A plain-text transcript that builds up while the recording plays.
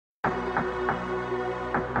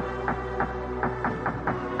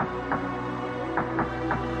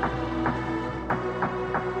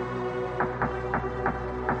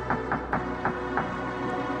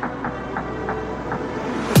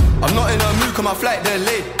I'm not in a mood cause my flight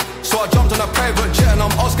delayed, so I jumped on a private jet and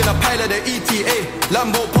I'm asking the pilot the ETA.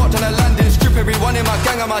 Lambo parked on a landing strip, everyone in my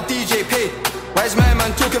gang and my DJ paid. Why is my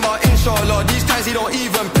man talking about inshallah? These times he don't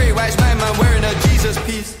even pray. Why is my man wearing a Jesus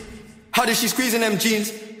piece? How did she squeeze in them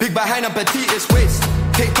jeans? Big behind and petitest waist.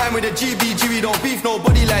 Take time with the GBG, we don't beef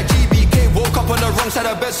nobody like GBK. Woke up on the wrong side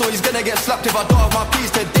of bed, so he's gonna get slapped if I don't have my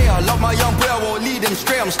peace today. I love my young boy, I won't lead him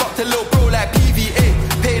straight. I'm stuck to little bro like PVA.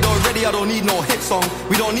 Paid already, I don't need no hit song.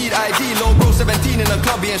 We don't need ID, low bro 17 in the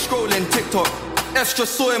club, he ain't scrolling TikTok. F's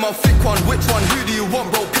just saw him, I'll flick one. Which one? Who do you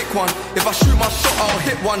want, bro? Pick one. If I shoot my shot, I'll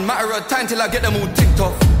hit one. Matter of time till I get them all ticked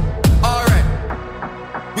off. Alright,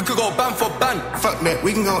 we could go band for band. Fuck that,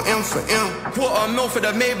 we can go M for M. $250,000 for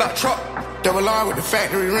the Maybach truck. Double R with the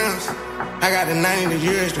factory rims. I got the 90, the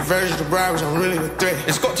years, the versions, the bribes, I'm really the threat.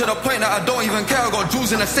 It's got to the point that I don't even care. I got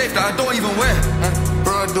jewels in the safe that I don't even wear.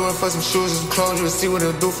 Bro, do it for some shoes and some clothes, you'll see what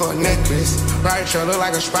it'll do for a necklace. Right, yo, look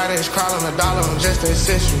like a spider, it's crawling $1 on just the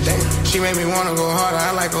accessories. She made me wanna go harder, I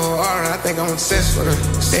like her harder, I think I'm obsessed with her.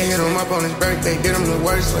 They hit him up on his birthday, did him the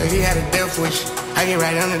worst way, he had a death wish. I get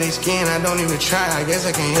right under their skin, I don't even try, I guess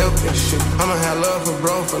I can't help this shit. I'ma have love for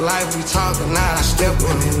bro, for life, we talk or not, I step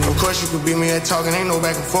with him. Of course you could beat me at talking, ain't no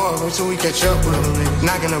back and forth until we catch up with him.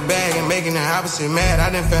 Knocking the bag and making the opposite mad, I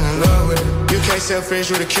done fell in love with it. You can't sell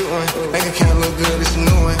fish with a cute one, make it can't look good, it's a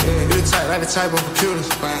new one. You the type like the type of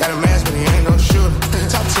computers, got a mask but he ain't no shooter.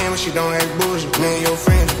 Top 10 but she don't act bougie, me and your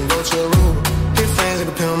friends can go to a Aruba. His friends,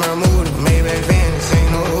 it depend on my mood, maybe van, this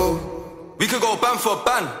ain't no Uber. We could go band for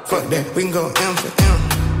band. Fuck that, we can go M for M.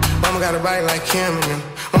 Mama got a body like Kim and them.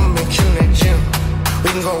 Mama been killing that gym. We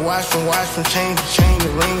can go watch from chain to chain, the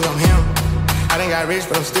rings on him. I done got rich,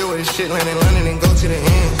 but I'm still with this shit, land in London and go to the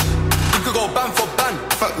end. We could go band for band.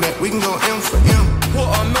 Fuck that, we can go M for M.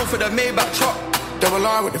 $250,000 for the Maybach truck. Double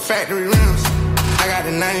R with the factory rims. I got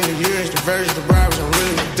the 90, the years, the versions, the bribes, I'm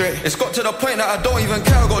really the threat. It's got to the point that I don't even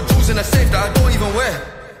care. I got jewels in the safe that I don't even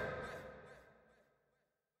wear.